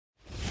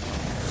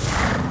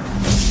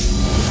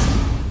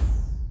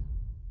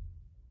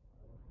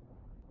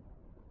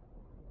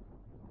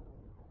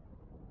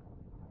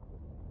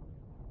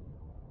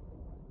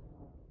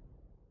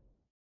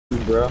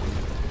bro.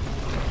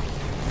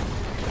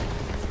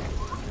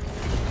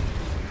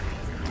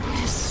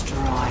 Destroy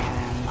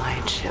them,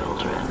 my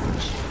children.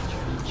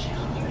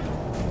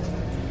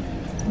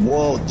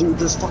 Whoa, dude,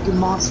 there's fucking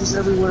monsters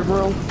everywhere,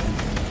 bro.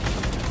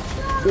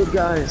 Good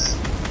guys.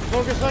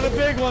 Focus on a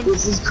big one.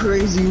 This is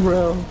crazy,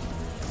 bro.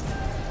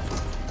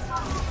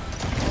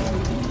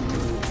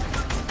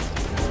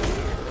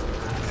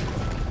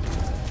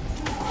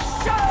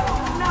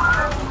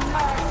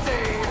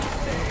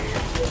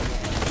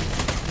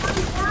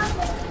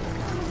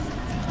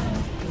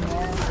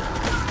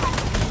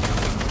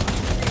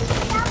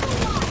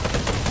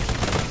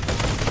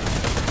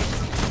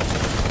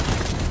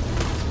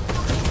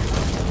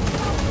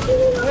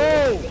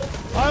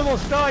 I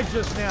almost died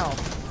just now.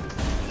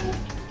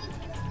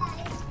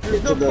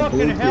 There's no the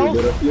fucking health.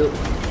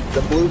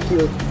 The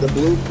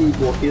blue cube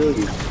will heal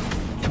you.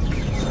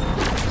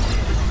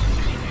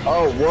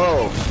 Oh,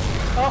 whoa.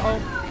 Uh-oh.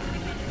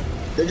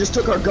 They just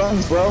took our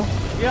guns, bro.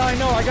 Yeah, I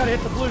know. I gotta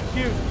hit the blue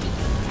cube.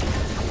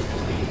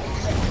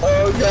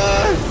 Oh,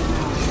 God.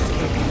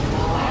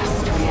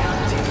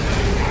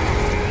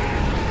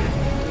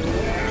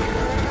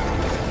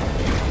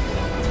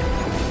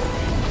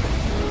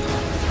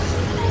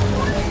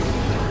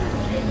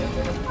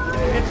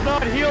 It's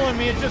not healing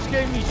me, it just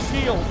gave me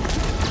shield.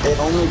 It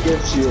only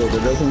gives shield,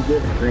 it doesn't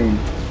give green.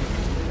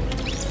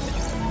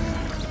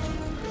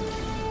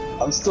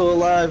 I'm still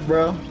alive,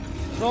 bro.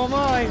 So am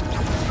I.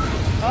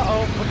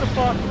 Uh-oh, what the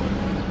fuck?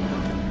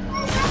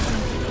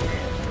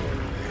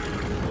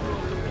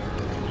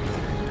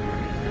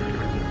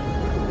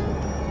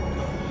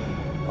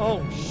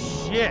 Oh,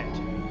 shit.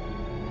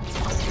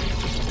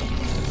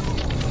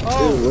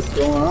 Oh, dude, what's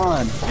going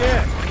on?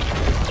 Shit.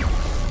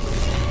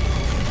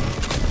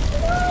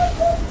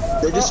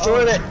 They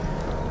destroyed it!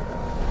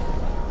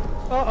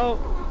 Uh-oh.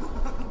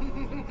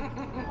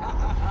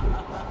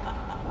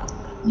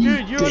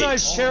 Dude, you and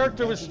I's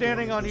character was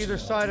standing on either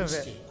side of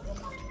it.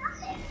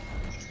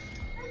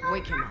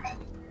 Wake him up.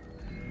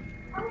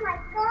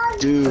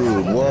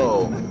 Dude,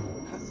 whoa.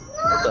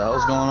 What the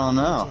hell's going on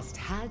now? Just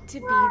had to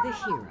be the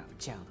hero,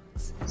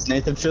 Jones. It's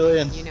Nathan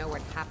Fillion. You know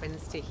what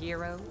happens to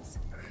heroes?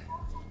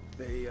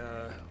 They,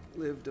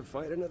 live to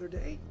fight another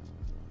day?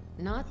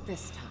 Not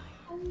this time.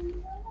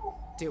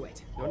 Do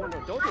it. No,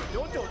 don't do it,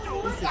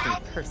 don't. This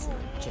isn't personal,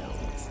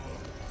 Jones.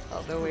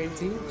 Although I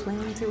do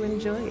plan to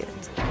enjoy it.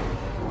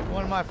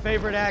 One of my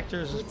favorite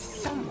actors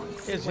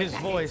is his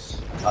voice.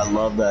 I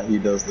love that he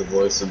does the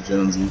voice of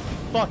Jonesy.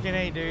 Fucking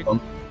A, dude.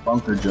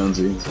 Bunker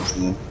Jonesy is his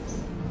name.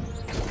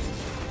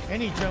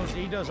 Any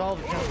Jonesy, he does all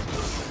the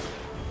Joneses.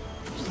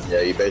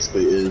 Yeah, he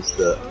basically is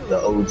the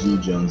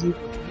OG Jonesy.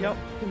 Yep.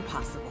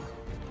 Impossible.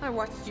 I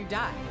watched you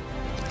die.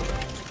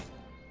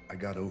 I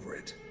got over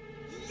it.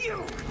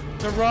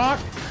 The Rock.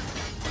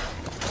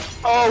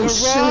 Oh, the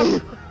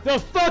shit! Rock. The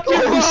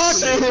fucking Rock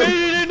shit.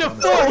 made it into Oh,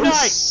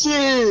 Fortnite!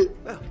 shit!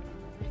 Well,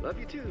 love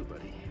you too,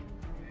 buddy.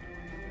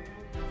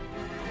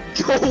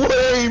 Go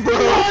away, bro!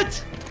 What?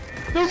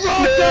 The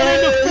Rock got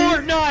into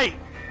Fortnite!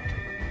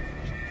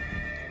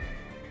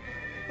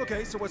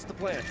 Okay, so what's the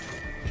plan?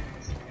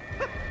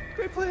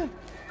 Great plan.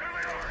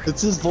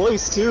 It's his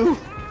voice, too.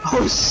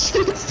 Oh,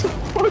 shit, it's the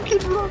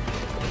fucking Rock.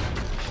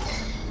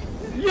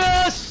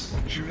 Yes!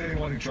 Shoot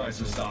anyone who tries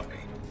to stop me.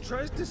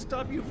 Tries to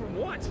stop you from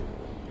what?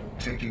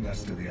 Taking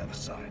us to the other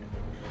side.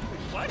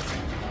 What?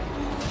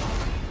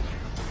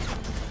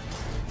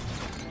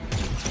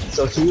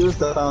 So he was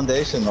the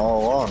foundation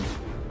all along.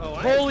 Oh,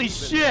 Holy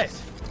shit!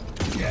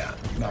 Yeah,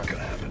 not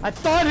gonna happen. I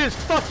thought his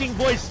fucking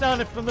voice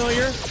sounded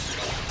familiar.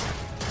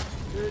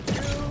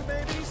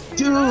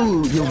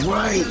 Dude, you're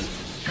right.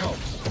 Go.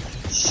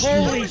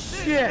 Holy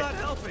shit! Not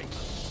helping.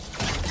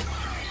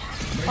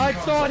 I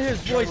thought his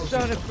voice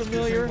sounded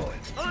familiar.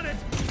 On it.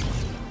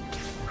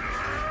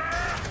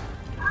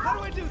 How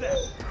do I do that?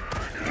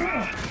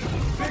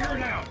 Figure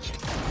it out.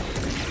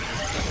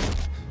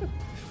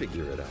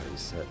 Figure it out, he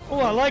said. Oh,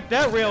 I like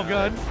that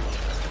railgun.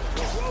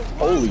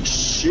 Holy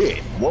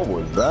shit, what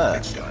was that?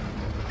 It's done.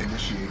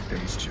 Initiate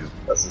phase 2.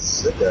 That's a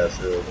sick ass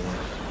railgun.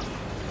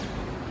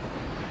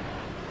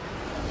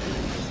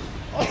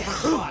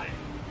 Got it.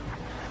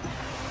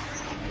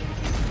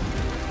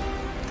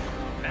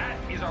 That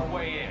is our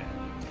way in.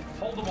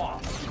 Hold them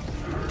off.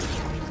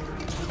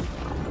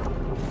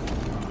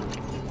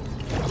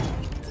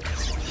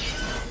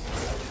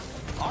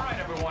 All right,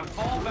 everyone,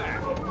 fall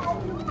back.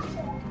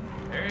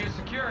 Area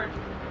secured.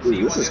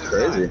 Dude, this is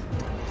crazy.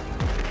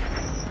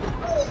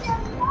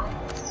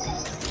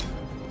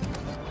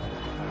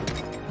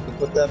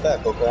 Put that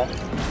back, okay?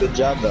 Good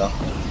job, though.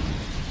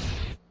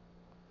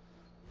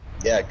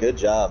 Yeah, good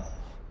job.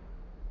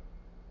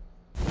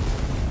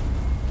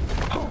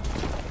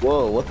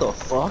 Whoa, what the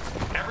fuck?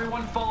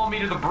 Everyone follow me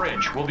to the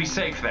bridge. We'll be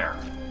safe there.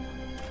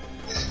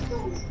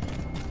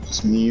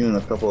 Just me, you, and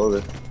a couple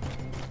other.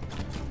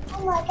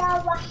 Oh my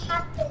god, what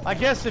happened? I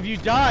guess if you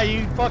die,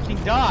 you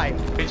fucking die.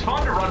 It's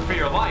fun to run for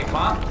your life,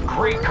 huh?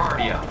 Great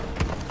cardio.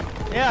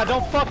 Yeah,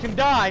 don't fucking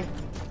die.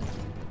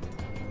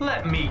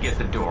 Let me get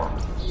the door.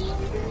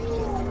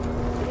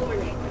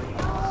 Warning.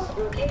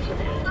 Location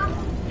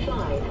at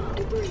 5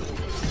 degrees.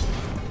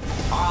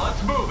 Alright,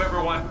 let's move,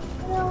 everyone.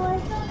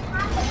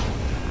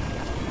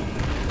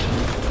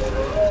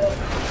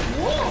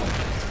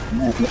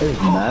 That is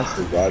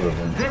massive driver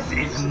van. This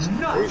is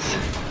nuts.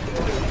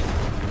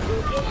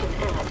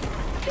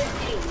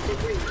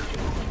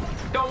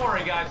 Don't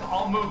worry, guys.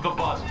 I'll move the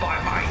bus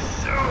by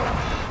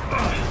myself.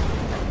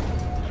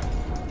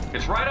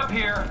 It's right up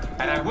here,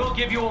 and I will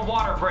give you a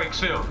water break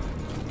soon.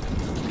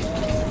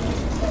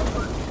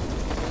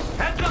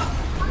 Heads up!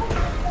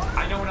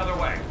 I know another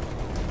way.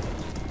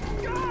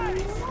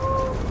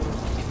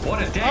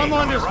 What a day! I'm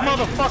on this right?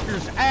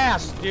 motherfucker's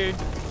ass, dude.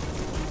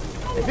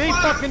 If he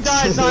fucking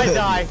dies, I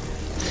die.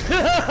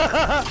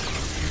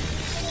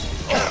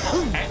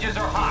 Edges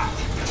are hot.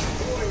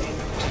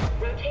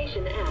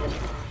 Rotation at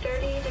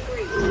 30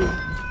 degrees.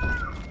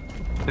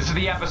 This is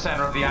the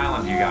epicenter of the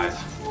island, you guys.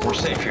 We're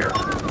safe here.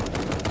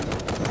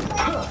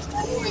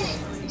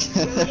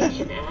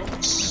 Rotation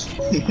at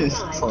He's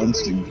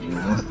punching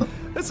people.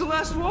 That's the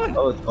last one.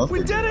 Oh, it's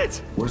we did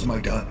it. Where's my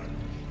gun?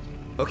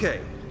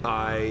 Okay,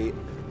 I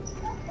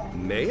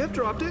may have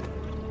dropped it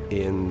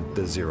in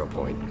the 0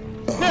 point.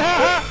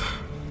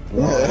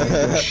 Why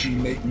does she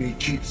make me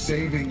keep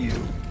saving you?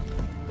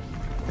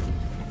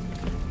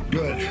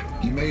 Good,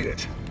 you made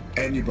it.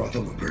 And you brought the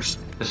loopers.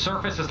 The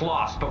surface is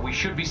lost, but we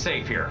should be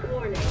safe here.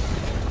 warning.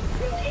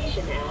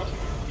 Rotation at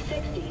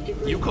 60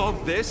 degrees. You call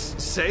this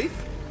safe?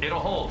 It'll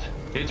hold.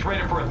 It's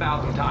rated for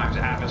 1,000 times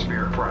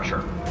atmospheric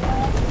pressure.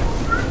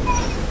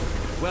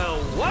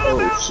 Well, what Oh,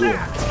 about shit.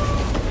 that?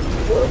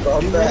 What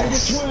about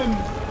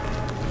that?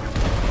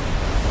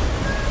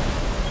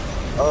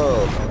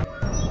 Oh.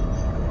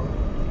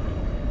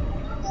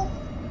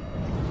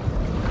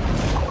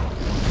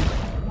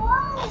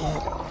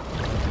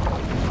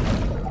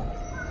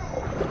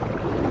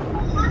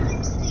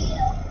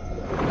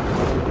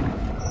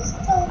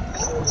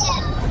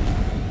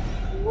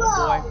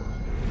 Boy.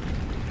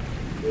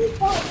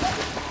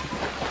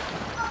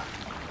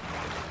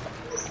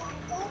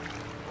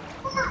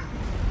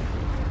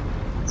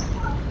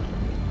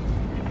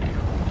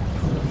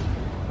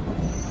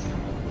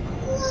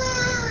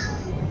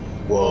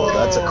 Whoa,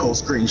 that's a cool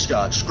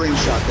screenshot.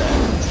 Screenshot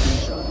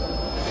that.